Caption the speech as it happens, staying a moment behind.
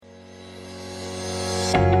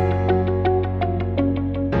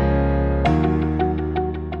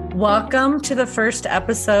Welcome to the first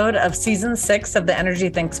episode of Season 6 of the Energy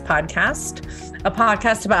Thinks podcast, a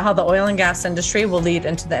podcast about how the oil and gas industry will lead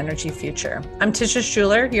into the energy future. I'm Tisha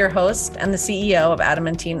Schuler, your host and the CEO of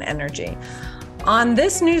Adamantine Energy. On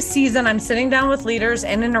this new season, I'm sitting down with leaders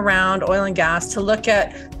in and around oil and gas to look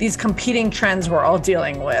at these competing trends we're all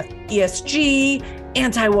dealing with: ESG,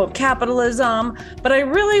 anti-woke capitalism, but I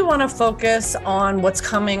really want to focus on what's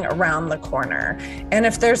coming around the corner. And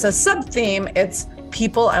if there's a sub-theme, it's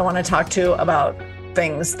people I want to talk to about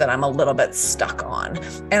things that I'm a little bit stuck on.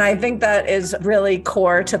 And I think that is really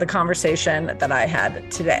core to the conversation that I had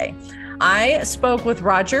today. I spoke with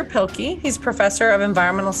Roger Pielke. He's professor of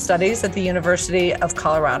environmental studies at the University of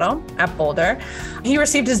Colorado at Boulder. He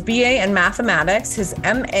received his BA in mathematics, his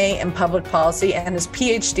MA in public policy, and his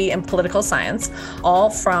PhD in political science, all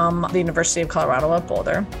from the University of Colorado at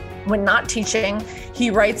Boulder. When not teaching,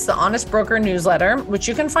 he writes the Honest Broker newsletter, which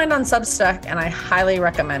you can find on Substack, and I highly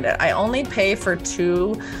recommend it. I only pay for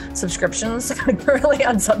 2 subscriptions currently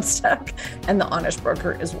on Substack, and the Honest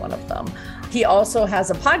Broker is one of them. He also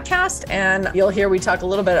has a podcast, and you'll hear we talk a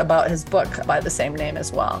little bit about his book by the same name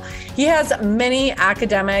as well. He has many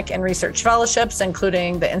academic and research fellowships,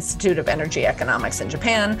 including the Institute of Energy Economics in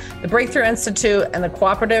Japan, the Breakthrough Institute, and the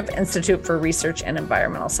Cooperative Institute for Research in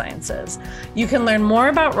Environmental Sciences. You can learn more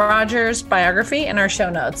about Roger's biography in our show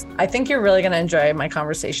notes. I think you're really going to enjoy my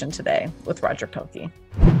conversation today with Roger Pielke.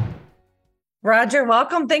 Roger,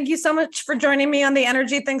 welcome. Thank you so much for joining me on the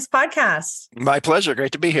Energy Thinks podcast. My pleasure.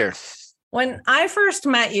 Great to be here. When I first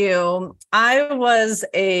met you, I was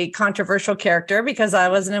a controversial character because I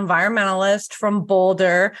was an environmentalist from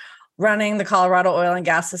Boulder running the Colorado Oil and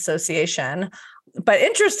Gas Association. But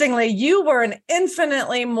interestingly, you were an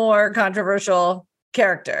infinitely more controversial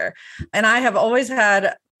character. And I have always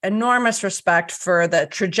had enormous respect for the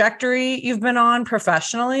trajectory you've been on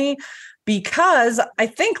professionally, because I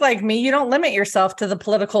think, like me, you don't limit yourself to the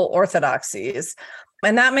political orthodoxies.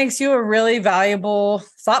 And that makes you a really valuable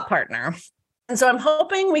thought partner. And so I'm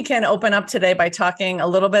hoping we can open up today by talking a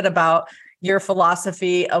little bit about your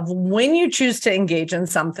philosophy of when you choose to engage in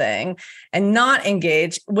something and not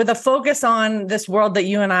engage, with a focus on this world that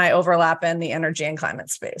you and I overlap in, the energy and climate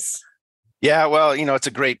space. Yeah, well, it's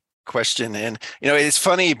a great question. And, it's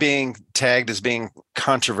funny being tagged as being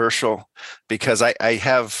controversial, because I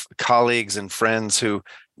have colleagues and friends who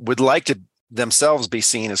would like to themselves be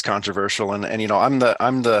seen as controversial. And I'm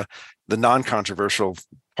the non-controversial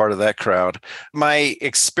part of that crowd. My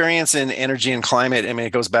experience in energy and climate,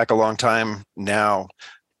 it goes back a long time now.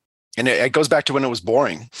 And it goes back to when it was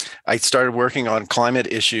boring. I started working on climate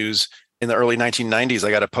issues in the early 1990s.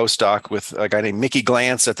 I got a postdoc with a guy named Mickey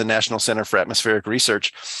Glantz at the National Center for Atmospheric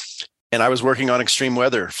Research. And I was working on extreme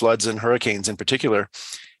weather, floods and hurricanes in particular.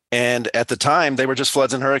 And at the time, they were just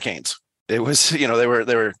floods and hurricanes. It was, they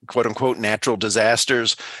were quote unquote natural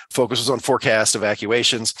disasters. Focus was on forecast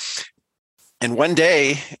evacuations. And one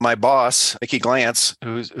day, my boss, Mickey Glantz,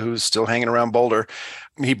 who's still hanging around Boulder,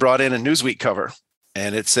 he brought in a Newsweek cover.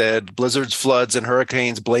 And it said, "Blizzards, floods, and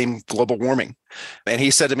hurricanes blame global warming." And he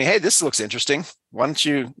said to me, "Hey, this looks interesting. Why don't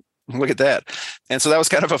you look at that?" And so that was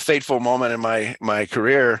kind of a fateful moment in my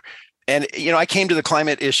career. And, I came to the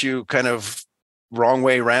climate issue kind of wrong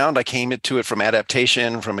way around. I came to it from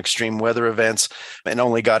adaptation, from extreme weather events, and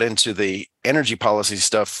only got into the energy policy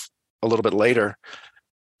stuff a little bit later.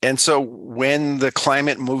 And so when the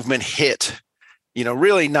climate movement hit,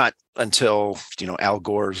 really not until, Al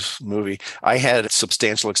Gore's movie, I had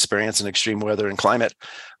substantial experience in extreme weather and climate.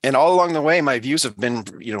 And all along the way, my views have been,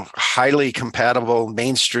 highly compatible,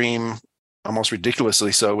 mainstream, almost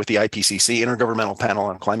ridiculously so, with the IPCC, Intergovernmental Panel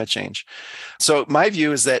on Climate Change. So my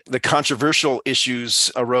view is that the controversial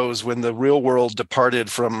issues arose when the real world departed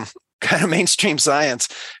from kind of mainstream science,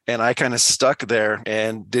 and I kind of stuck there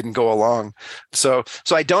and didn't go along. So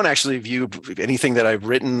I don't actually view anything that I've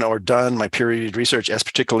written or done, my peer-reviewed research, as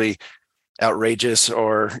particularly outrageous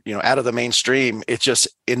or, out of the mainstream. It's just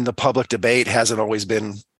in the public debate hasn't always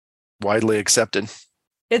been widely accepted.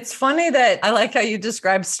 It's funny that I like how you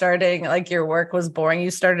described starting, like your work was boring. You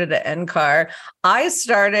started at NCAR. I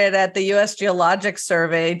started at the U.S. Geologic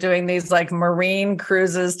Survey doing these like marine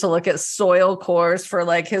cruises to look at soil cores for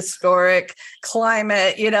like historic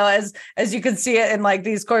climate, as you can see it in like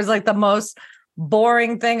these cores, like the most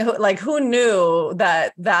boring thing. Who knew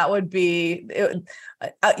that would be,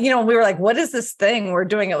 we were like, what is this thing we're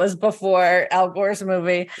doing? It was before Al Gore's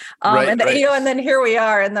movie. Right. And then here we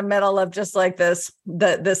are in the middle of just like this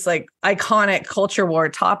like iconic culture war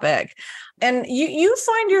topic. And you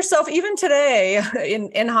find yourself even today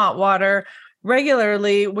in hot water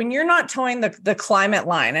regularly when you're not towing the climate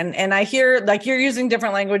line. And I hear like you're using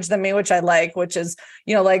different language than me, which I like, which is,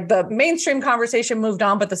 like the mainstream conversation moved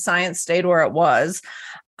on, but the science stayed where it was.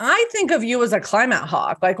 I think of you as a climate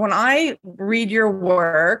hawk. Like when I read your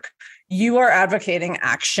work, you are advocating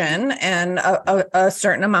action and a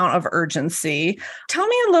certain amount of urgency. Tell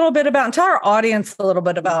me a little bit about, tell our audience a little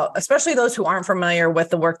bit about, especially those who aren't familiar with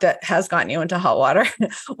the work that has gotten you into hot water.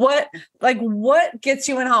 What gets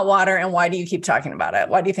you in hot water and why do you keep talking about it?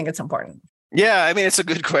 Why do you think it's important? Yeah, I mean, it's a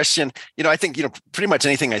good question. I think, pretty much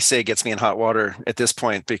anything I say gets me in hot water at this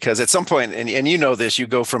point, because at some point, and this, you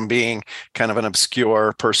go from being kind of an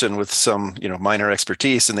obscure person with some, minor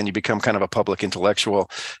expertise, and then you become kind of a public intellectual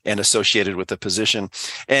and associated with the position.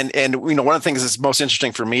 And one of the things that's most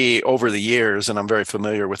interesting for me over the years, and I'm very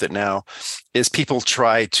familiar with it now, is people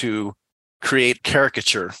try to create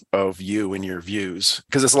caricature of you and your views,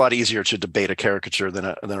 because it's a lot easier to debate a caricature than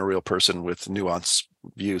a real person with nuanced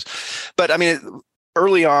views. But I mean,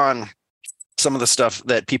 early on, some of the stuff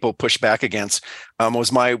that people push back against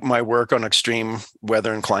was my work on extreme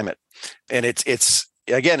weather and climate, and it's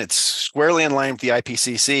squarely in line with the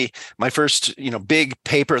IPCC. My first big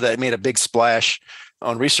paper that made a big splash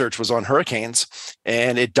on research was on hurricanes,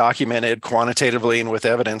 and it documented quantitatively and with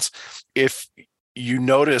evidence, if you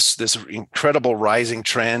notice this incredible rising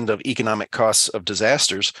trend of economic costs of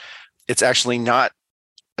disasters, it's actually not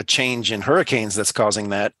a change in hurricanes that's causing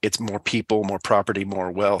that. It's more people, more property,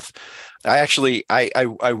 more wealth. I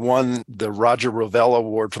won the Roger Revelle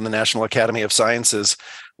Award from the National Academy of Sciences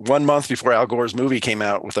 1 month before Al Gore's movie came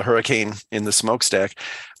out with a hurricane in the smokestack.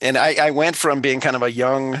 And I went from being kind of a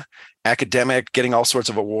young academic, getting all sorts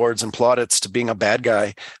of awards and plaudits, to being a bad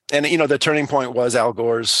guy. And, the turning point was Al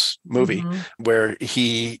Gore's movie, where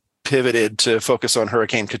he pivoted to focus on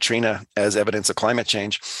Hurricane Katrina as evidence of climate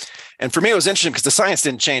change. And for me, it was interesting because the science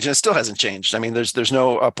didn't change, and it still hasn't changed. I mean, there's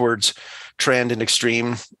no upwards trend in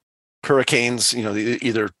extreme hurricanes,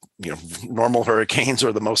 either normal hurricanes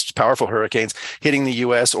or the most powerful hurricanes hitting the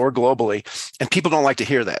US or globally. And people don't like to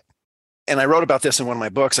hear that. And I wrote about this in one of my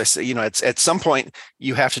books. I say, at some point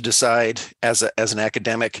you have to decide as an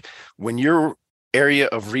academic, when your area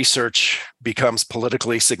of research becomes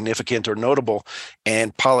politically significant or notable,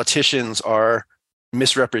 and politicians are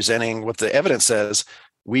misrepresenting what the evidence says,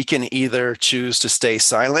 we can either choose to stay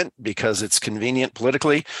silent because it's convenient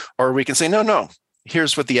politically, or we can say, no,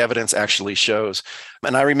 here's what the evidence actually shows.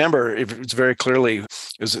 And I remember it's very clearly, it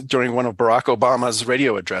was during one of Barack Obama's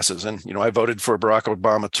radio addresses. And, I voted for Barack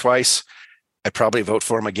Obama twice. I'd probably vote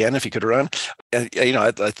for him again if he could run. And,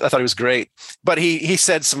 I thought he was great. But he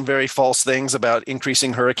said some very false things about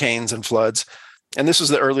increasing hurricanes and floods. And this was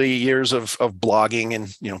the early years of blogging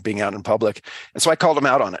and, being out in public. And so I called him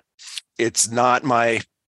out on it. It's not my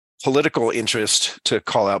political interest to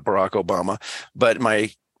call out Barack Obama, but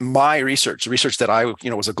my research that I,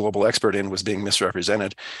 was a global expert in, was being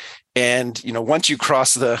misrepresented. And, once you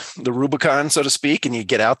cross the Rubicon, so to speak, and you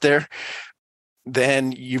get out there,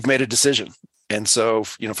 then you've made a decision. And so,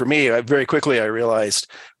 for me, very quickly, I realized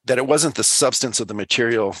that it wasn't the substance of the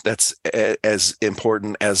material that's as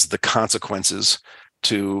important as the consequences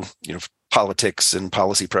to, politics and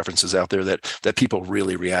policy preferences out there that people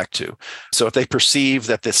really react to. So if they perceive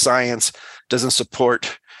that the science doesn't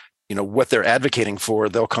support, what they're advocating for,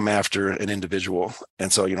 they'll come after an individual.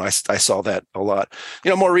 And so, I saw that a lot.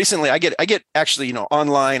 More recently, I get actually,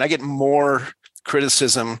 online, I get more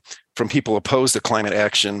criticism from people opposed to climate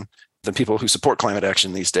action than people who support climate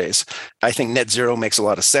action these days. I think net zero makes a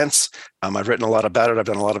lot of sense. I've written a lot about it. I've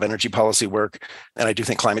done a lot of energy policy work, and I do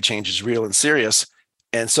think climate change is real and serious.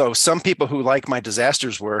 And so some people who like my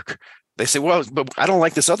disasters work, they say, well, but I don't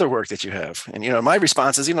like this other work that you have. And, my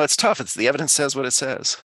response is, it's tough. It's the evidence says what it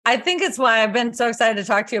says. I think it's why I've been so excited to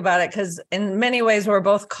talk to you about it, because in many ways we're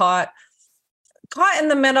both caught in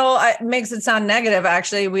the middle. It makes it sound negative.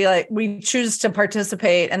 Actually, we choose to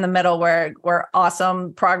participate in the middle where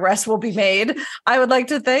awesome progress will be made, I would like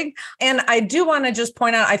to think. And I do want to just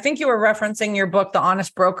point out, I think you were referencing your book, The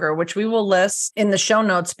Honest Broker, which we will list in the show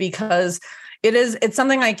notes, because it's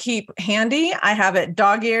something I keep handy. I have it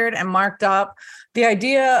dog-eared and marked up. The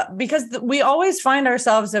idea, because we always find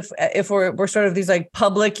ourselves, if we're sort of these like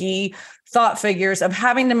public-y thought figures, of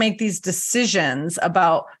having to make these decisions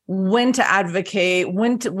about when to advocate,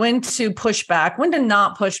 when to push back, when to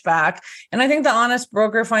not push back. And I think The Honest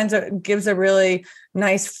Broker gives a really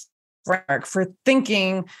nice framework for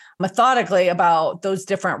thinking methodically about those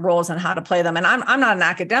different roles and how to play them. And I'm not an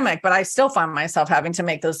academic, but I still find myself having to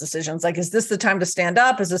make those decisions. Like, is this the time to stand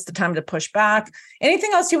up? Is this the time to push back?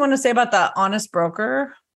 Anything else you want to say about The Honest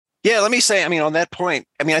Broker? Yeah, let me say, I mean, on that point,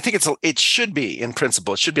 I mean, I think it should be in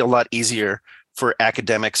principle, it should be a lot easier for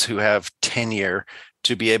academics who have tenure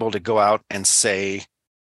to be able to go out and say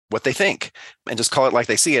what they think and just call it like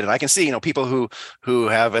they see it. And I can see, people who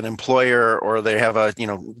have an employer or they have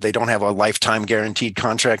they don't have a lifetime guaranteed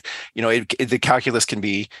contract. The calculus can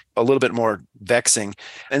be a little bit more vexing.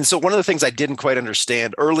 And so one of the things I didn't quite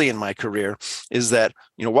understand early in my career is that,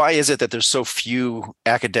 why is it that there's so few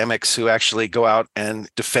academics who actually go out and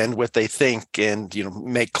defend what they think and,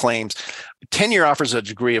 make claims? Tenure offers a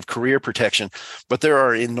degree of career protection, but there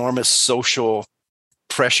are enormous social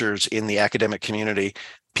pressures in the academic community.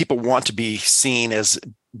 People want to be seen as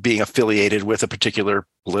being affiliated with a particular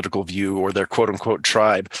political view or their quote unquote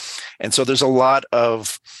tribe. And so there's a lot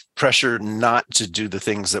of pressure not to do the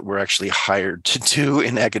things that we're actually hired to do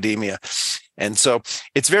in academia. And so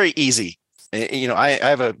it's very easy. I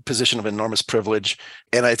have a position of enormous privilege,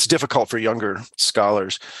 and it's difficult for younger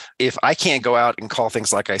scholars. If I can't go out and call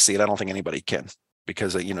things like I see it, I don't think anybody can.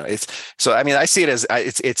 Because it's so. I mean, I see it as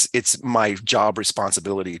it's my job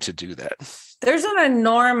responsibility to do that. There's an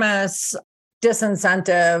enormous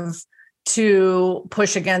disincentive to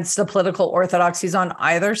push against the political orthodoxies on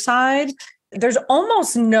either side. There's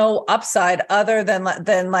almost no upside other than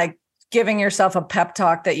like giving yourself a pep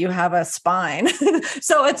talk that you have a spine.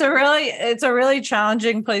 So it's a really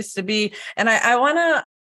challenging place to be. And I want to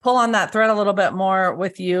pull on that thread a little bit more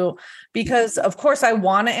with you, because of course I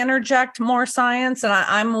want to interject more science. And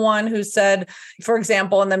I'm one who said, for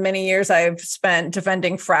example, in the many years I've spent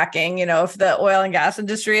defending fracking, if the oil and gas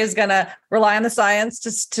industry is going to rely on the science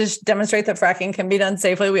to demonstrate that fracking can be done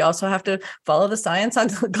safely, we also have to follow the science on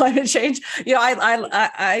climate change.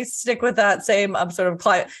 I stick with that same sort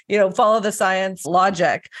of follow the science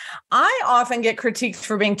logic. I often get critiqued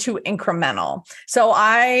for being too incremental. So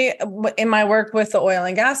in my work with the oil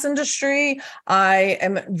and gas industry, I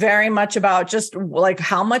am very much about just like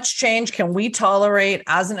how much change can we tolerate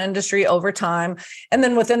as an industry over time, and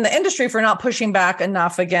then within the industry for not pushing back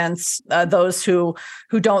enough against those who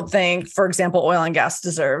don't think, for example, oil and gas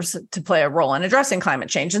deserves to play a role in addressing climate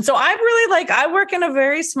change. And so I work in a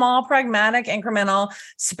very small, pragmatic, incremental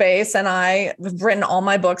space, and I've written all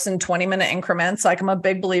my books in 20-minute increments. Like I'm a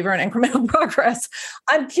big believer in incremental progress.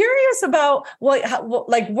 I'm curious about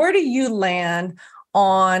where do you land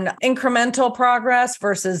on incremental progress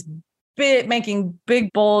versus making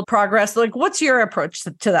big, bold progress? Like, what's your approach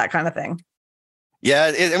to that kind of thing?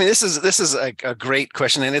 Yeah, this is a great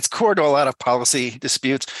question, and it's core to a lot of policy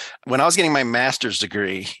disputes. When I was getting my master's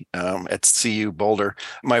degree at CU Boulder,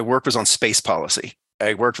 my work was on space policy.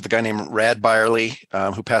 I worked with a guy named Rad Byerly,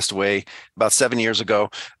 who passed away about 7 years ago.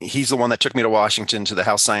 He's the one that took me to Washington to the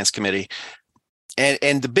House Science Committee.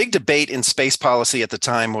 And the big debate in space policy at the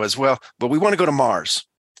time was, well, we want to go to Mars,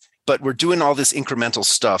 but we're doing all this incremental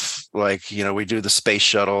stuff. Like, we do the space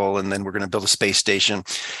shuttle and then we're going to build a space station.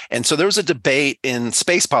 And so there was a debate in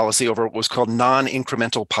space policy over what was called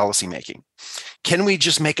non-incremental policymaking. Can we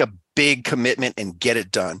just make a big commitment and get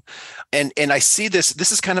it done? And I see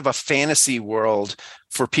this is kind of a fantasy world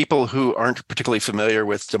for people who aren't particularly familiar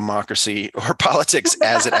with democracy or politics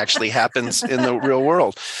as it actually happens in the real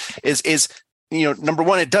world. Number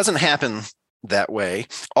one, it doesn't happen that way.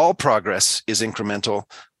 All progress is incremental,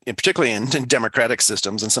 and particularly in democratic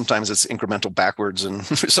systems, and sometimes it's incremental backwards and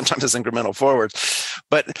sometimes it's incremental forwards.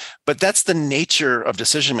 But that's the nature of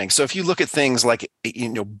decision making. So if you look at things like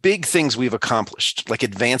big things we've accomplished, like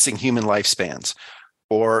advancing human lifespans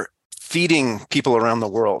or feeding people around the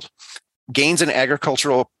world, gains in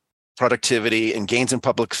agricultural productivity and gains in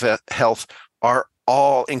public health are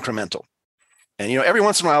all incremental. And every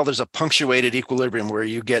once in a while, there's a punctuated equilibrium where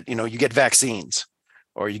you get vaccines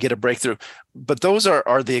or you get a breakthrough. But those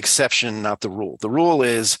are the exception, not the rule. The rule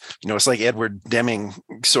is, it's like Edward Deming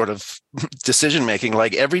sort of decision making.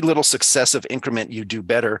 Like every little successive increment you do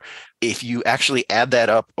better, if you actually add that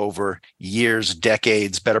up over years,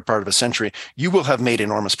 decades, better part of a century, you will have made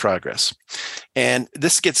enormous progress. And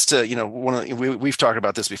this gets to, we've talked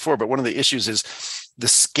about this before, but one of the issues is the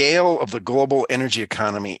scale of the global energy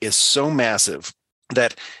economy is so massive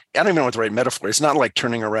that I don't even know what the right metaphor. It's not like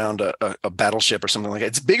turning around a battleship or something like that.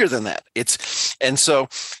 It's bigger than that. And so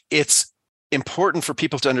it's important for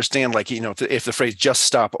people to understand, if the phrase "just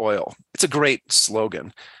stop oil," it's a great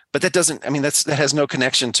slogan, but that doesn't. That has no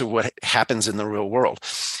connection to what happens in the real world.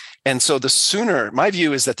 And so the sooner, my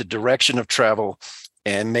view is that the direction of travel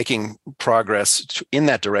and making progress in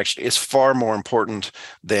that direction is far more important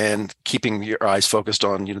than keeping your eyes focused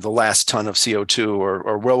on the last ton of CO2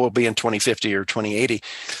 or where we'll be in 2050 or 2080,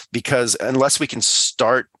 because unless we can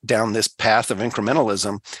start down this path of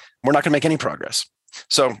incrementalism, we're not going to make any progress.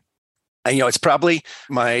 So It's probably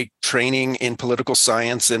my training in political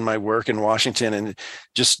science and my work in Washington and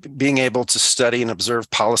just being able to study and observe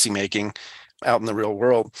policymaking out in the real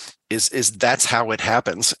world is that's how it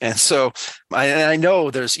happens. And so I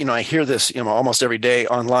know there's, I hear this, almost every day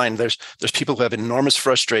online. There's people who have enormous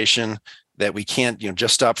frustration that we can't,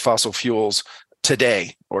 just stop fossil fuels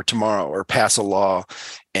today or tomorrow or pass a law,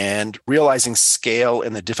 and realizing scale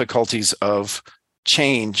and the difficulties of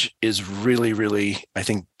change is really, really, I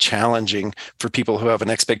think, challenging for people who have an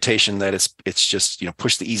expectation that it's just,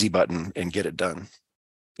 push the easy button and get it done.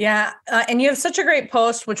 Yeah. And you have such a great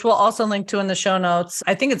post, which we'll also link to in the show notes.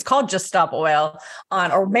 I think it's called Just Stop Oil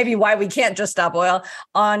or maybe Why We Can't Just Stop Oil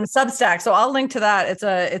on Substack. So I'll link to that.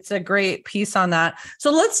 It's a great piece on that.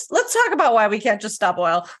 So let's talk about why we can't just stop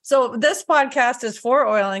oil. So this podcast is for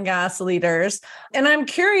oil and gas leaders. And I'm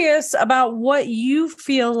curious about what you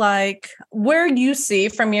feel like, where you see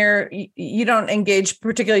from you don't engage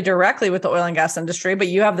particularly directly with the oil and gas industry, but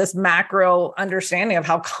you have this macro understanding of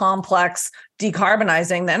how complex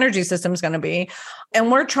decarbonizing the energy system is going to be.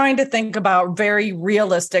 And we're trying to think about very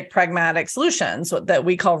realistic, pragmatic solutions that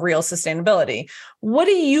we call real sustainability. What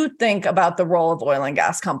do you think about the role of oil and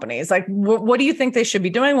gas companies? Like, what do you think they should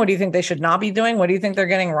be doing? What do you think they should not be doing? What do you think they're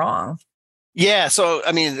getting wrong? Yeah. So,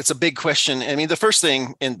 it's a big question. The first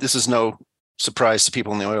thing, and this is no surprise to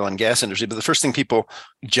people in the oil and gas industry, but the first thing people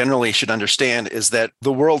generally should understand is that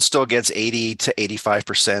the world still gets 80 to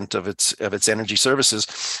 85% of its energy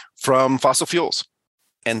services from fossil fuels.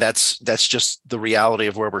 And that's just the reality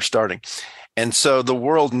of where we're starting. And so the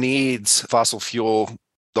world needs fossil fuel,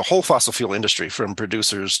 the whole fossil fuel industry, from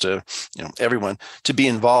producers to everyone, to be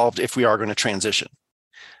involved if we are going to transition.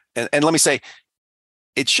 And let me say,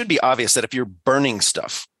 it should be obvious that if you're burning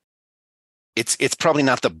stuff, it's probably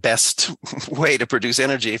not the best way to produce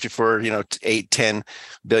energy for 8-10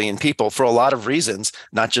 billion people, for a lot of reasons,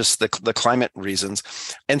 not just the climate reasons.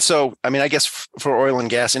 And so I guess for oil and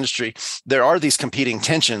gas industry, there are these competing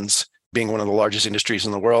tensions, being one of the largest industries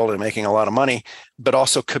in the world and making a lot of money, but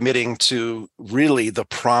also committing to really the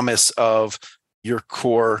promise of your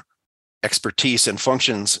core expertise and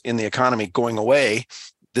functions in the economy going away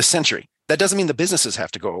this century. That doesn't mean the businesses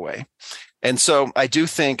have to go away. And so I do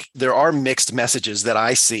think there are mixed messages that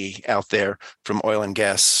I see out there from oil and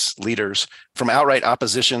gas leaders, from outright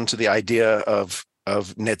opposition to the idea of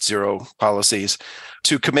net zero policies,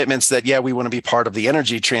 to commitments that, we want to be part of the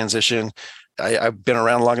energy transition. I've been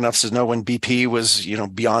around long enough to know when BP was,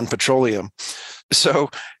 beyond petroleum. So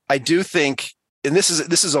I do think, and this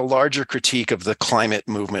is a larger critique of the climate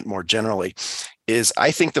movement more generally, is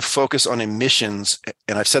I think the focus on emissions,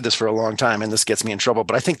 and I've said this for a long time, and this gets me in trouble,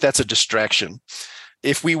 but I think that's a distraction.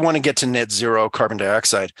 If we want to get to net zero carbon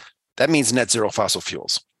dioxide, that means net zero fossil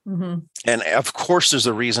fuels. Mm-hmm. And of course, there's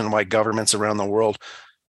a reason why governments around the world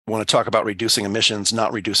want to talk about reducing emissions,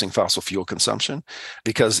 not reducing fossil fuel consumption,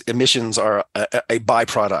 because emissions are a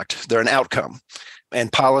byproduct. They're an outcome.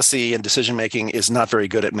 And policy and decision making is not very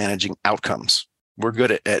good at managing outcomes. We're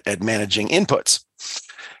good at managing inputs.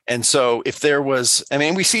 And so if there was,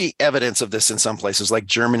 we see evidence of this in some places, like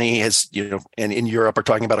Germany has, and in Europe are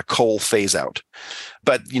talking about a coal phase out.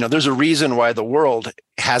 But, there's a reason why the world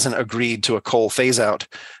hasn't agreed to a coal phase out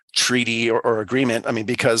treaty or agreement.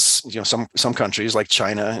 Because, some countries like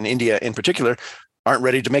China and India in particular aren't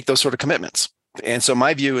ready to make those sort of commitments. And so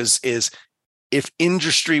my view is if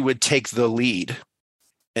industry would take the lead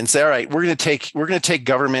and say, all right, we're going to take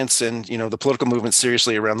governments and, the political movement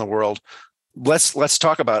seriously around the world. Let's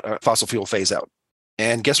talk about a fossil fuel phase out.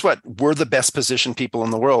 And guess what? We're the best positioned people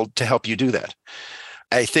in the world to help you do that.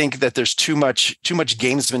 I think that there's too much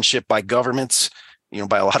gamesmanship by governments,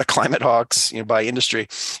 by a lot of climate hawks, by industry,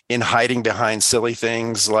 in hiding behind silly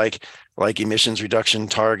things like emissions reduction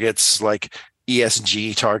targets, like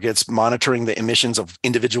ESG targets, monitoring the emissions of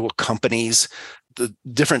individual companies, the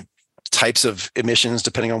different types of emissions,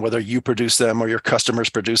 depending on whether you produce them or your customers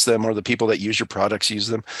produce them or the people that use your products use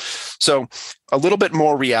them. So a little bit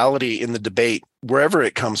more reality in the debate, wherever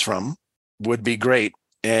it comes from, would be great.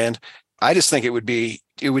 And I just think it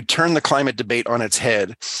would turn the climate debate on its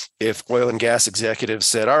head if oil and gas executives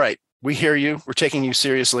said, all right, we hear you, we're taking you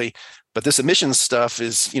seriously, but this emissions stuff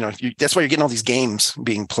is, that's why you're getting all these games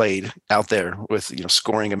being played out there with,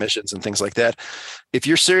 scoring emissions and things like that. If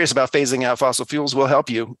you're serious about phasing out fossil fuels, we'll help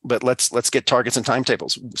you, but let's get targets and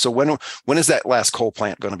timetables. So when is that last coal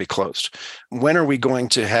plant going to be closed? When are we going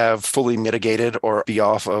to have fully mitigated or be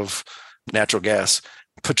off of natural gas?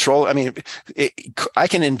 Petrol, I mean, I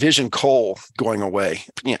can envision coal going away.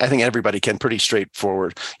 I think everybody can, pretty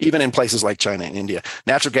straightforward, even in places like China and India.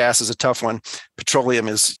 Natural gas is a tough one. Petroleum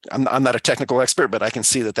is, I'm not a technical expert, but I can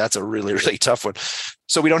see that that's a really, really tough one.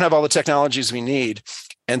 So we don't have all the technologies we need.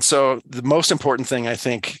 And so the most important thing, I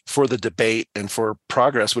think, for the debate and for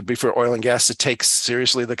progress would be for oil and gas to take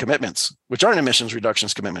seriously the commitments, which aren't emissions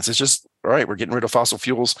reductions commitments. It's just, all right, we're getting rid of fossil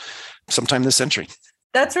fuels sometime this century.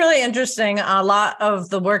 That's really interesting. A lot of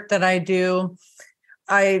the work that I do,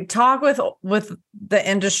 I talk with the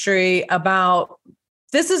industry about,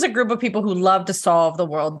 this is a group of people who love to solve the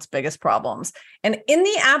world's biggest problems. And in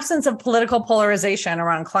the absence of political polarization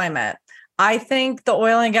around climate, I think the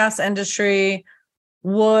oil and gas industry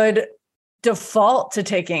would default to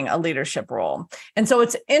taking a leadership role. And so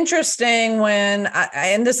it's interesting when,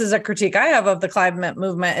 and this is a critique I have of the climate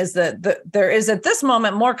movement, is that there is at this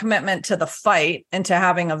moment more commitment to the fight and to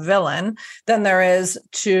having a villain than there is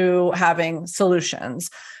to having solutions.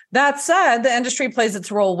 That said, the industry plays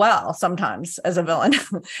its role well sometimes as a villain.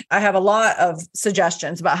 I have a lot of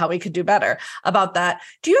suggestions about how we could do better about that.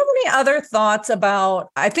 Do you have any other thoughts about,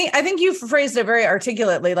 I think you phrased it very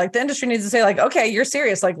articulately, like the industry needs to say like, okay, you're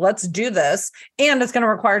serious, like let's do this. And it's going to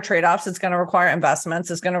require trade-offs. It's going to require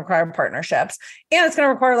investments. It's going to require partnerships. And it's going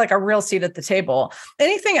to require like a real seat at the table.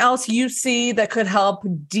 Anything else you see that could help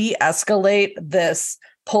de-escalate this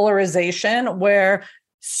polarization where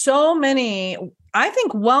so many, I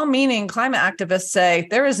think, well-meaning climate activists say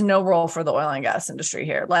there is no role for the oil and gas industry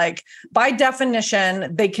here. Like, by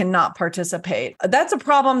definition, they cannot participate. That's a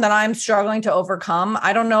problem that I'm struggling to overcome.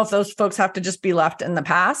 I don't know if those folks have to just be left in the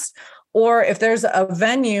past or if there's a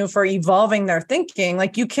venue for evolving their thinking.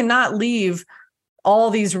 Like, you cannot leave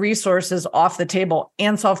all these resources off the table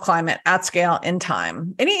and solve climate at scale in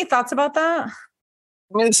time. Any thoughts about that?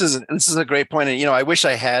 I mean, this is a great point. And, I wish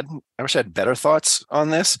I had better thoughts on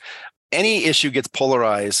this. Any issue gets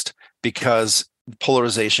polarized because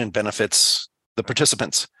polarization benefits the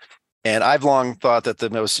participants. And I've long thought that the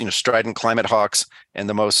most, strident climate hawks and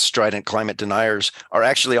the most strident climate deniers are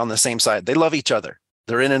actually on the same side. They love each other.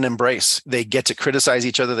 They're in an embrace. They get to criticize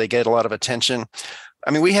each other. They get a lot of attention. I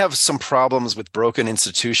mean, we have some problems with broken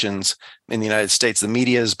institutions in the United States. The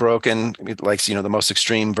media is broken. It likes, the most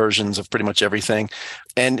extreme versions of pretty much everything.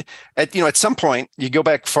 And at some point, you go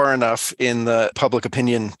back far enough in the public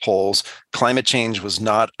opinion polls, climate change was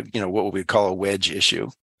not, what we would call a wedge issue.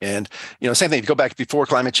 And, same thing, if you go back before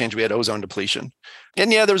climate change, we had ozone depletion.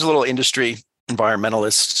 And yeah, there was a little industry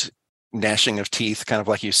environmentalist gnashing of teeth, kind of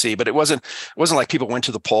like you see, but it wasn't like people went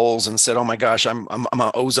to the polls and said, "Oh my gosh, I'm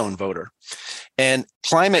an ozone voter." And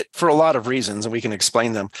climate, for a lot of reasons, and we can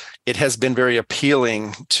explain them, it has been very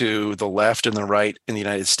appealing to the left and the right in the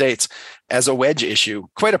United States as a wedge issue,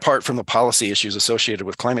 quite apart from the policy issues associated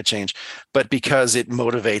with climate change, but because it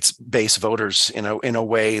motivates base voters in a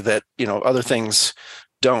way that other things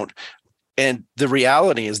don't. And the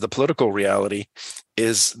reality is, the political reality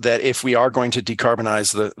is that if we are going to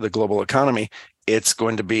decarbonize the global economy, it's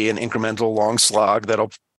going to be an incremental long slog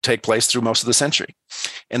that'll take place through most of the century.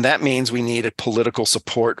 And that means we need a political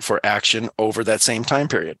support for action over that same time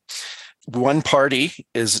period. One party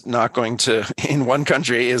is not going to, in one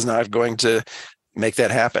country, is not going to make that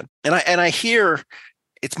happen. And I hear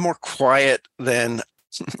it's more quiet than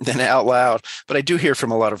out loud, but I do hear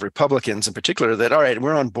from a lot of Republicans in particular that, all right,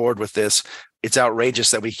 we're on board with this. It's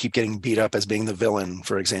outrageous that we keep getting beat up as being the villain,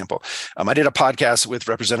 for example. I did a podcast with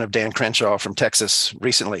Representative Dan Crenshaw from Texas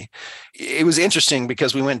recently. It was interesting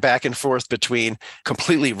because we went back and forth between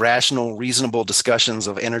completely rational, reasonable discussions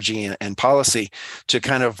of energy and policy to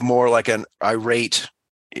kind of more like an irate,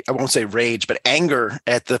 I won't say rage, but anger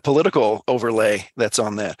at the political overlay that's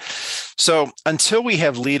on that. So until we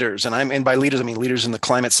have leaders, and by leaders, I mean leaders in the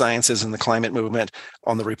climate sciences and the climate movement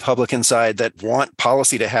on the Republican side that want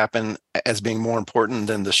policy to happen as being more important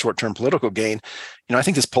than the short-term political gain, I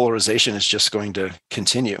think this polarization is just going to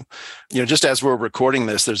continue. Just as we're recording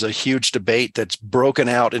this, there's a huge debate that's broken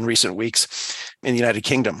out in recent weeks in the United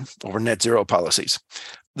Kingdom over net zero policies.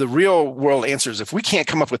 The real world answer is, if we can't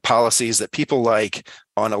come up with policies that people like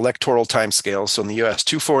on electoral timescales, so in the US,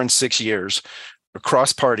 2, 4, and 6 years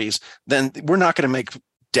across parties, then we're not going to make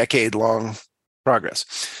decade-long progress.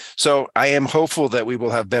 So I am hopeful that we will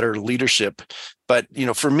have better leadership. But,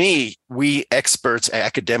 for me, we experts,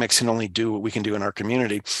 academics, can only do what we can do in our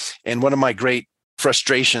community. And one of my great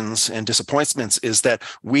frustrations and disappointments is that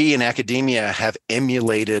we in academia have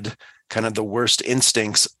emulated kind of the worst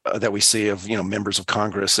instincts that we see of, members of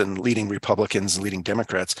Congress and leading Republicans and leading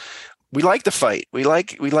Democrats. We like the fight. We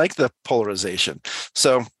like the polarization.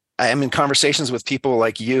 So I am in conversations with people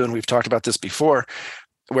like you, and we've talked about this before,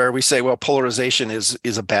 where we say, well, polarization is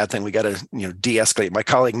a bad thing. We got to, de-escalate. My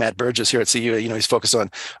colleague Matt Burgess here at CU, he's focused on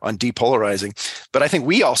depolarizing. But I think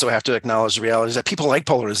we also have to acknowledge the reality is that people like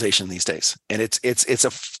polarization these days, and it's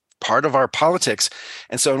a part of our politics.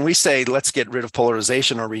 And so when we say let's get rid of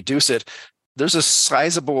polarization or reduce it, there's a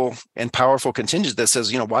sizable and powerful contingent that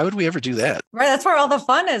says, why would we ever do that? Right. That's where all the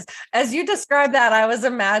fun is. As you described that, I was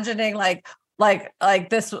imagining like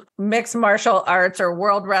this mixed martial arts or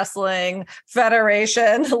world wrestling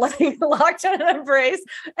federation, like locked in an embrace.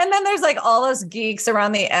 And then there's like all those geeks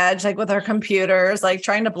around the edge, like with their computers, like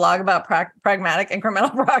trying to blog about pragmatic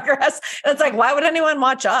incremental progress. And it's like, why would anyone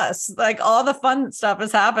watch us? Like all the fun stuff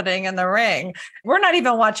is happening in the ring. We're not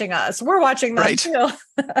even watching us. We're watching them too.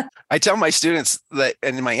 I tell my students that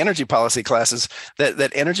in my energy policy classes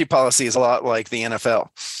that energy policy is a lot like the NFL.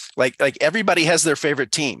 Like everybody has their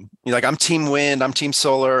favorite team. Like I'm team wind, I'm team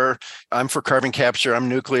solar, I'm for carbon capture, I'm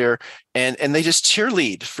nuclear, and they just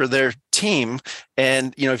cheerlead for their team.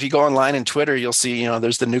 And if you go online and Twitter, you'll see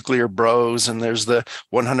there's the nuclear bros and there's the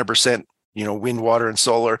 100% wind, water, and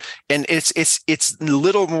solar, and it's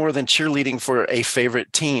little more than cheerleading for a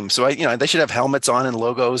favorite team. So they should have helmets on and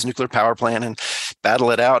logos, nuclear power plant, and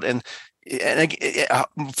battle it out. And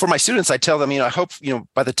for my students, I tell them, I hope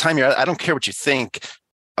by the time I don't care what you think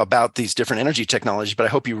about these different energy technologies, but I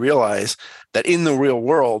hope you realize that in the real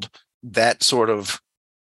world, that sort of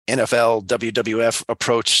NFL, WWF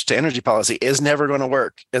approach to energy policy is never going to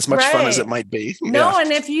work, as much fun as it might be. No,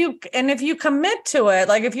 and if you commit to it,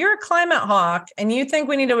 like if you're a climate hawk and you think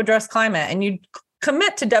we need to address climate and you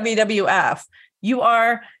commit to WWF, you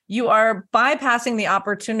are bypassing the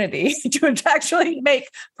opportunity to actually make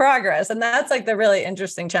progress. And that's like the really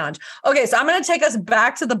interesting challenge. Okay, so I'm going to take us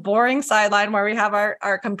back to the boring sideline where we have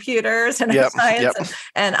our computers and our science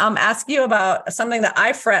and ask you about something that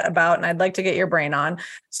I fret about and I'd like to get your brain on.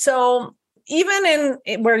 So even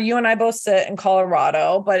in where you and I both sit in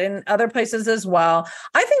Colorado, but in other places as well,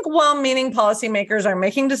 I think well-meaning policymakers are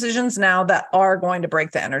making decisions now that are going to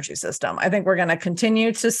break the energy system. I think we're going to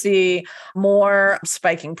continue to see more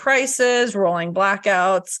spiking prices, rolling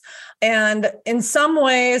blackouts. And in some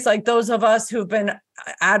ways, like those of us who've been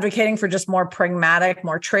advocating for just more pragmatic,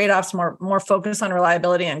 more trade-offs, more focus on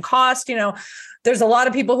reliability and cost, there's a lot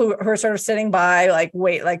of people who are sort of sitting by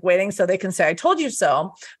waiting so they can say, I told you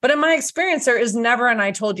so. But in my experience, there is never an I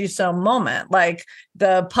told you so moment. Like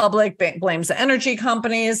the public blames the energy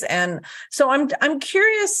companies. And so I'm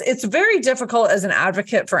curious, it's very difficult as an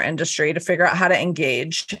advocate for industry to figure out how to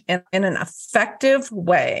engage in an effective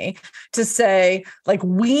way to say, like,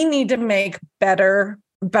 we need to make better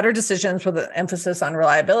decisions with an emphasis on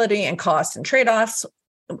reliability and cost and trade-offs.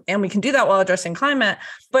 And we can do that while addressing climate.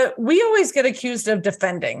 But we always get accused of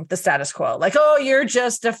defending the status quo. Like, oh, you're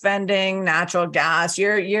just defending natural gas.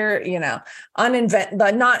 You're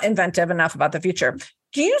not inventive enough about the future.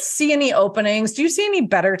 Do you see any openings? Do you see any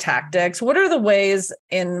better tactics? What are the ways,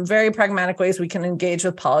 in very pragmatic ways, we can engage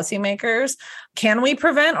with policymakers? Can we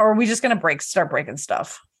prevent, or are we just going to start breaking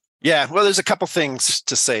stuff? Yeah, well, there's a couple things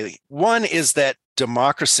to say. One is that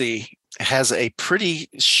democracy has a pretty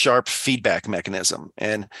sharp feedback mechanism,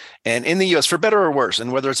 and in the U.S., for better or worse,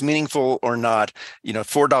 and whether it's meaningful or not,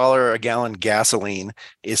 $4 a gallon gasoline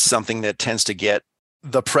is something that tends to get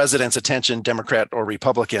the president's attention, Democrat or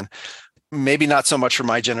Republican. Maybe not so much for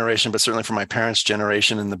my generation, but certainly for my parents'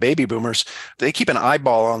 generation and the baby boomers. They keep an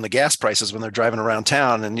eyeball on the gas prices when they're driving around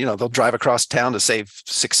town, and they'll drive across town to save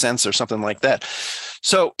 6 cents or something like that.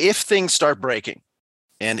 So if things start breaking,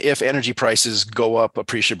 and if energy prices go up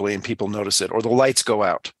appreciably and people notice it, or the lights go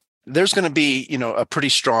out, there's going to be, a pretty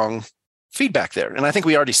strong feedback there. And I think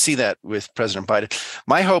we already see that with President Biden.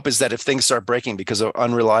 My hope is that if things start breaking because of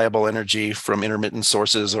unreliable energy from intermittent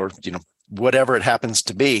sources, or, whatever it happens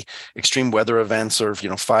to be, extreme weather events or,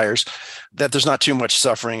 fires, that there's not too much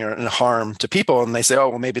suffering or harm to people. And they say, oh,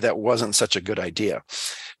 well, maybe that wasn't such a good idea.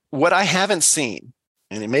 What I haven't seen,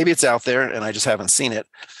 and maybe it's out there and I just haven't seen it,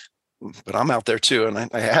 but I'm out there too, and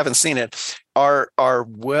I haven't seen it, are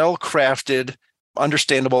well-crafted,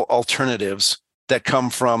 understandable alternatives that come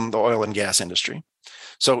from the oil and gas industry.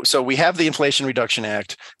 So we have the Inflation Reduction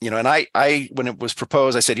Act, and I when it was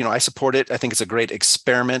proposed, I said, I support it. I think it's a great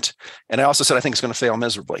experiment. And I also said, I think it's going to fail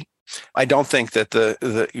miserably. I don't think that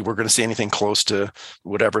we're going to see anything close to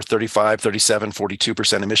whatever 35, 37,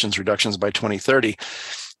 42% emissions reductions by 2030.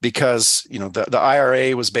 Because the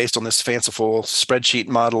IRA was based on this fanciful spreadsheet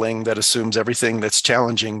modeling that assumes everything that's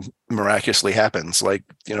challenging miraculously happens, like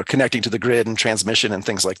connecting to the grid and transmission and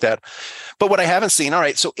things like that. But what I haven't seen, all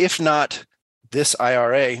right, so if not this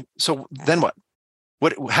IRA, so then what?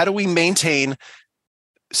 How do we maintain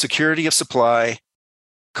security of supply,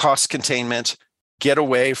 cost containment, get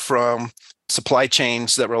away from supply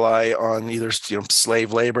chains that rely on either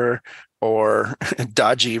slave labor or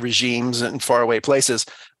dodgy regimes in faraway places.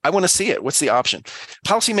 I want to see it. What's the option?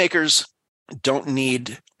 Policymakers don't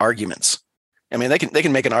need arguments. I mean, they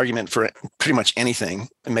can make an argument for pretty much anything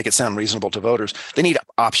and make it sound reasonable to voters. They need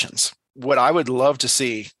options. What I would love to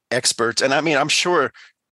see experts, and I mean, I'm sure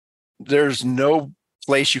there's no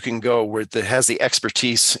place you can go where that has the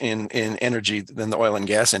expertise in energy than the oil and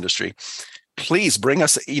gas industry. Please bring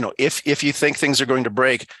us, if you think things are going to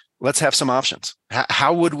break, let's have some options.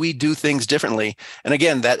 How would we do things differently? And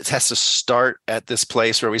again, that has to start at this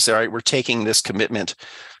place where we say, all right, we're taking this commitment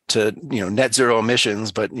to net zero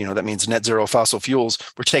emissions, but that means net zero fossil fuels.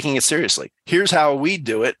 We're taking it seriously. Here's how we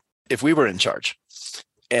do it if we were in charge.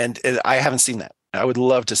 And I haven't seen that. I would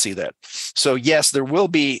love to see that. So yes, there will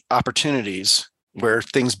be opportunities where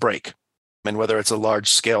things break, and whether it's a large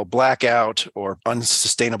scale blackout or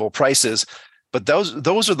unsustainable prices, but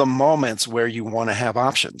those are the moments where you want to have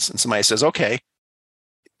options. And somebody says, okay,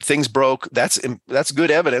 things broke. That's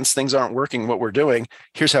good evidence. Things aren't working what we're doing.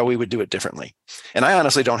 Here's how we would do it differently. And I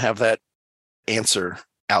honestly don't have that answer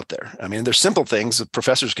out there. I mean, there's simple things that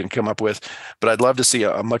professors can come up with, but I'd love to see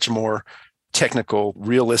a much more technical,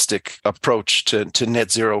 realistic approach to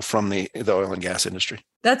net zero from the oil and gas industry.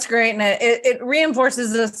 That's great. And it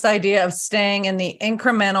reinforces this idea of staying in the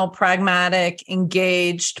incremental, pragmatic,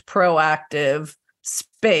 engaged, proactive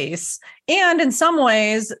space. And in some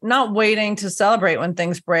ways, not waiting to celebrate when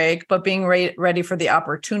things break, but being ready for the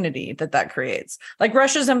opportunity that creates. Like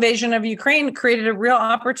Russia's invasion of Ukraine created a real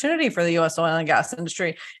opportunity for the U.S. oil and gas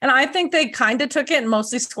industry. And I think they kind of took it and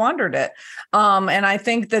mostly squandered it. And I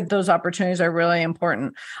think that those opportunities are really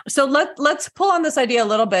important. So let's pull on this idea a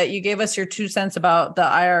little bit. You gave us your 2 cents about the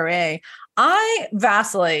IRA. I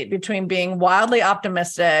vacillate between being wildly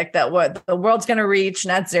optimistic that the world's going to reach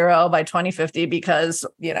net zero by 2050 because,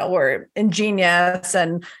 we're ingenious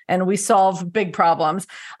and we solve big problems.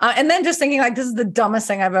 And then just thinking like, this is the dumbest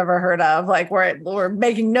thing I've ever heard of. Like we're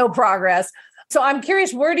making no progress. So I'm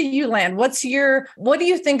curious, where do you land? What do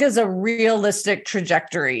you think is a realistic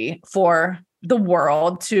trajectory for the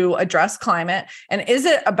world to address climate? And is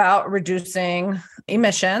it about reducing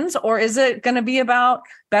emissions, or is it going to be about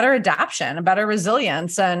better adaptation, better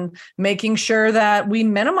resilience, and making sure that we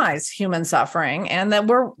minimize human suffering and that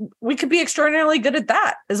we could be extraordinarily good at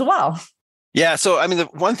that as well? Yeah. So, I mean, the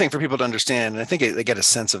one thing for people to understand, and I think they get a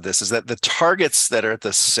sense of this, is that the targets that are at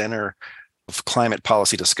the center of climate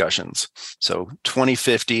policy discussions, so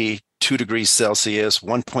 2050, 2 degrees Celsius,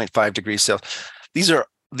 1.5 degrees Celsius,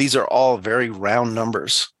 these are all very round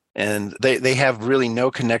numbers, and they have really no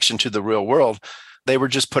connection to the real world. They were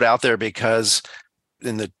just put out there because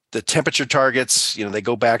in the temperature targets, they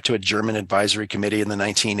go back to a German advisory committee in the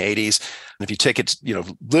 1980s. And if you take it,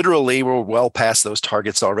 literally, we're well past those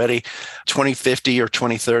targets already. 2050 or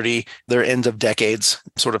 2030, they're end of decades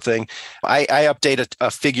sort of thing. I update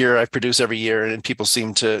a figure I produce every year, and people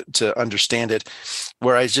seem to understand it,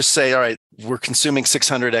 where I just say, all right, we're consuming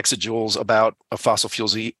 600 exajoules about of fossil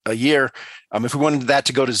fuels a year. If we wanted that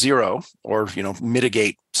to go to zero or,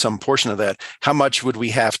 mitigate some portion of that, how much would we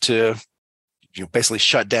have to basically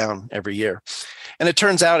shut down every year? And it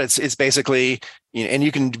turns out it's basically, and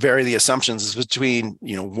you can vary the assumptions, it's between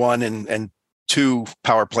 1 and 2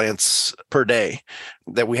 power plants per day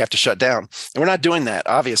that we have to shut down. And we're not doing that,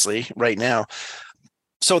 obviously, right now.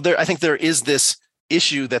 So I think there is this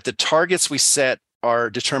issue that the targets we set are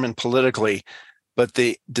determined politically, but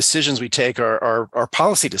the decisions we take are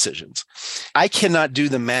policy decisions. I cannot do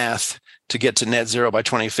the math to get to net zero by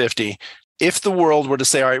 2050. If the world were to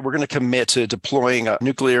say, all right, we're going to commit to deploying a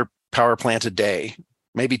nuclear power plant a day,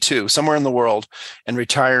 maybe 2, somewhere in the world, and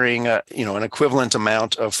retiring an equivalent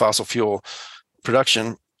amount of fossil fuel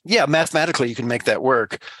production, yeah, mathematically you can make that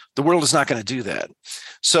work. The world is not going to do that.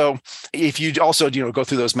 So if you also go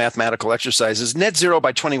through those mathematical exercises, net zero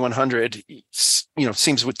by 2100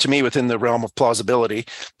 seems to me within the realm of plausibility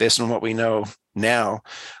based on what we know now.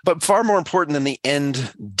 But far more important than the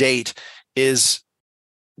end date is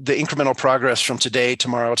the incremental progress from today,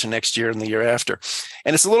 tomorrow to next year and the year after.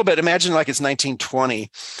 And it's a little bit, imagine like it's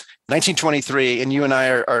 1923, and you and I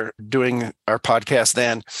are doing our podcast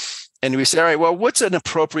then. And we say, all right, well, what's an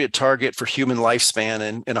appropriate target for human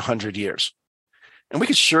lifespan in 100 years? And we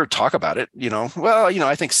could sure talk about it,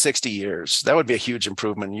 I think 60 years, that would be a huge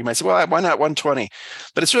improvement. You might say, well, why not 120?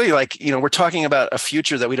 But it's really like, we're talking about a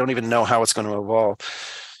future that we don't even know how it's going to evolve.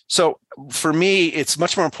 So for me, it's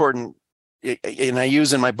much more important. And I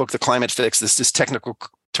use in my book, The Climate Fix, this technical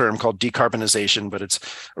term called decarbonization, but it's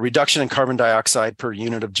a reduction in carbon dioxide per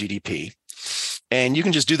unit of GDP. And you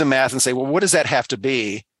can just do the math and say, well, what does that have to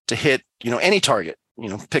be to hit, any target,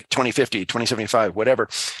 pick 2050, 2075, whatever.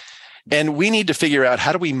 And we need to figure out,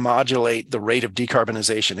 how do we modulate the rate of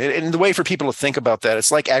decarbonization? And the way for people to think about that,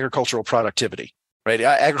 it's like agricultural productivity, right?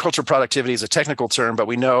 Agricultural productivity is a technical term, but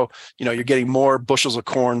we know, you're getting more bushels of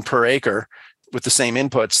corn per acre with the same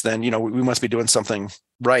inputs, then, we must be doing something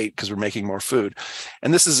right because we're making more food.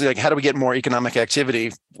 And this is like, how do we get more economic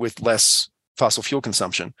activity with less fossil fuel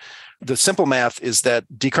consumption? The simple math is that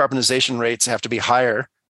decarbonization rates have to be higher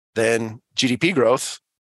than GDP growth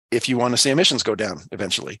if you want to see emissions go down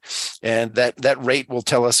eventually. And that rate will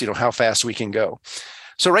tell us, how fast we can go.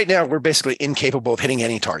 So right now, we're basically incapable of hitting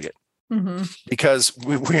any target. Mm-hmm. Because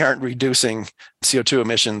we aren't reducing CO2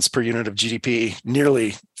 emissions per unit of GDP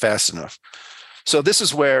nearly fast enough. So this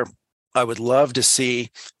is where I would love to see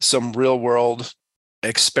some real world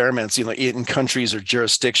experiments, in countries or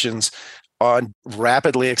jurisdictions on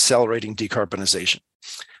rapidly accelerating decarbonization.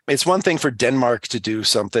 It's one thing for Denmark to do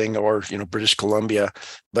something, or British Columbia,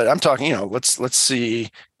 but I'm talking, let's see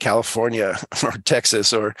California or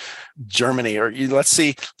Texas or Germany, or let's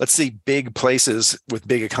see big places with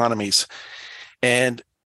big economies. And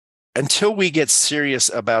until we get serious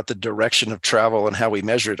about the direction of travel and how we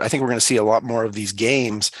measure it, I think we're going to see a lot more of these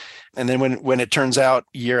games. And then when it turns out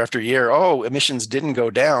year after year, emissions didn't go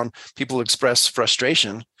down, people express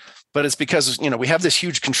frustration. But it's because, we have this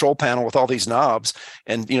huge control panel with all these knobs,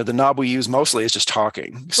 and, the knob we use mostly is just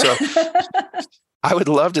talking. So I would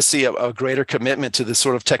love to see a greater commitment to this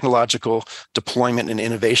sort of technological deployment and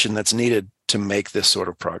innovation that's needed to make this sort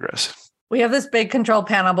of progress. We have this big control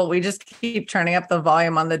panel, but we just keep turning up the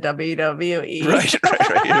volume on the WWE.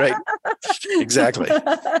 Right. Exactly.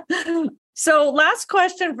 So last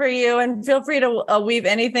question for you, and feel free to weave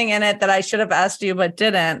anything in it that I should have asked you but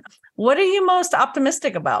didn't. What are you most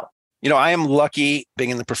optimistic about? I am lucky being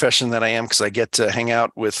in the profession that I am, because I get to hang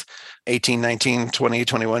out with 18, 19, 20,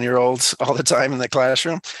 21-year-olds all the time in the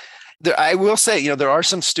classroom. I will say, there are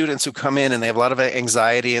some students who come in and they have a lot of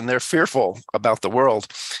anxiety and they're fearful about the world.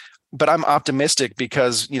 But I'm optimistic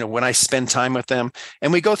because, when I spend time with them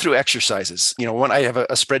and we go through exercises, when I have a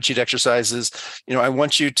spreadsheet exercises, I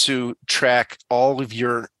want you to track all of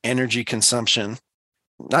your energy consumption,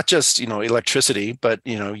 not just, electricity, but,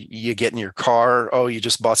 you get in your car, you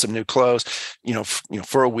just bought some new clothes,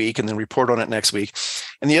 for a week, and then report on it next week.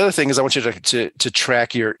 And the other thing is I want you to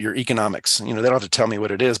track your economics. They don't have to tell me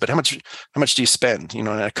what it is, but how much do you spend?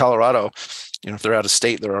 In Colorado, if they're out of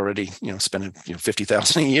state, they're already, spending,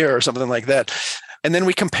 $50,000 a year or something like that. And then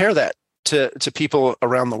we compare that to people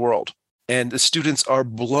around the world. And the students are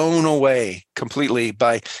blown away completely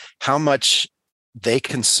by how much they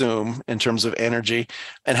consume in terms of energy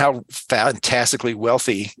and how fantastically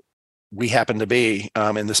wealthy we happen to be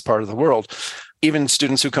in this part of the world. Even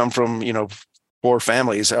students who come from, poor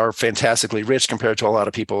families are fantastically rich compared to a lot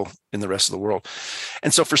of people in the rest of the world.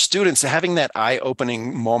 And so for students, having that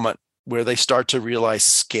eye-opening moment where they start to realize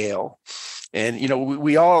scale. And,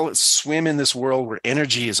 we all swim in this world where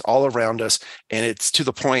energy is all around us. And it's to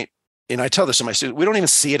the point, and I tell this to my students, we don't even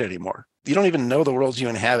see it anymore. You don't even know the world you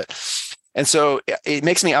inhabit. And so it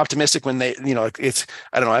makes me optimistic when they, it's,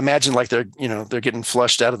 I don't know, I imagine like they're getting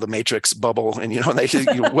flushed out of the Matrix bubble and,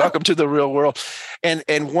 they welcome to the real world.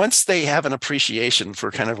 And once they have an appreciation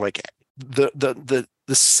for kind of like the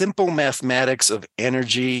simple mathematics of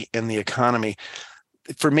energy and the economy,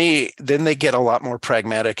 for me, then they get a lot more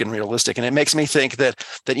pragmatic and realistic. And it makes me think that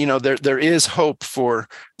there is hope for,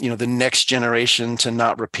 the next generation to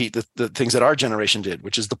not repeat the things that our generation did,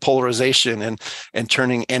 which is the polarization and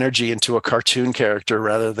turning energy into a cartoon character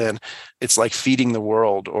rather than it's like feeding the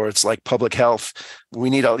world or it's like public health. We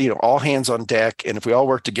need all hands on deck. And if we all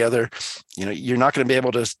work together, you're not going to be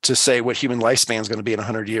able to say what human lifespan is going to be in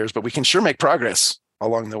 100 years, but we can sure make progress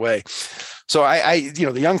along the way. So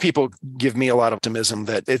the young people give me a lot of optimism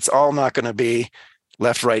that it's all not going to be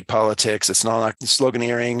left-right politics. It's not like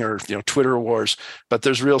sloganeering or, Twitter wars, but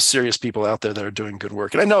there's real serious people out there that are doing good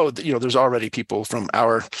work. And I know that, there's already people from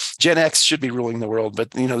our Gen X should be ruling the world, but,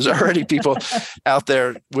 there's already people out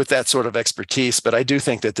there with that sort of expertise. But I do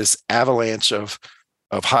think that this avalanche of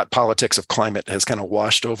hot politics of climate has kind of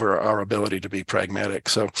washed over our ability to be pragmatic.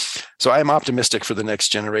 So I'm optimistic for the next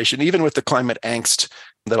generation, even with the climate angst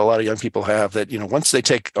that a lot of young people have, that, once they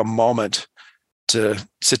take a moment to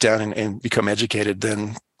sit down and become educated,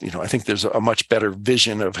 then, I think there's a much better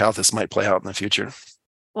vision of how this might play out in the future.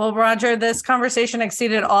 Well, Roger, this conversation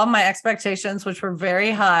exceeded all my expectations, which were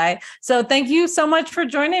very high. So thank you so much for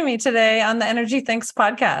joining me today on the Energy Thinks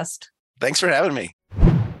podcast. Thanks for having me.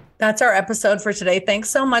 That's our episode for today.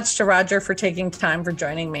 Thanks so much to Roger for taking time for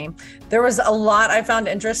joining me. There was a lot I found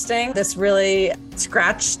interesting. This really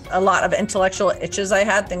scratched a lot of intellectual itches I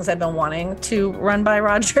had, things I've been wanting to run by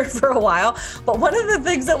Roger for a while. But one of the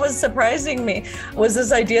things that was surprising me was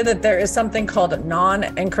this idea that there is something called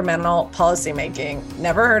non-incremental policymaking.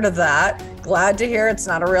 Never heard of that. Glad to hear it's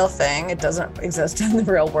not a real thing. It doesn't exist in the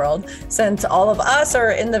real world, since all of us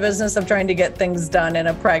are in the business of trying to get things done in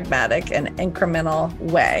a pragmatic and incremental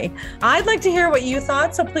way. I'd like to hear what you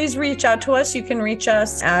thought, so please reach out to us. You can reach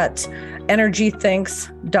us at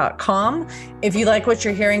energythinks.com. If you like what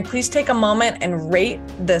you're hearing, please take a moment and rate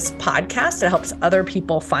this podcast. It helps other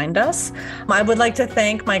people find us. I would like to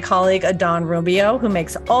thank my colleague, Adon Rubio, who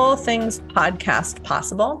makes all things podcast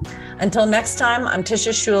possible. Until next time, I'm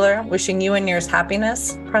Tisha Schuler, wishing you and yours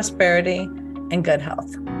happiness, prosperity, and good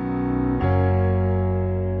health.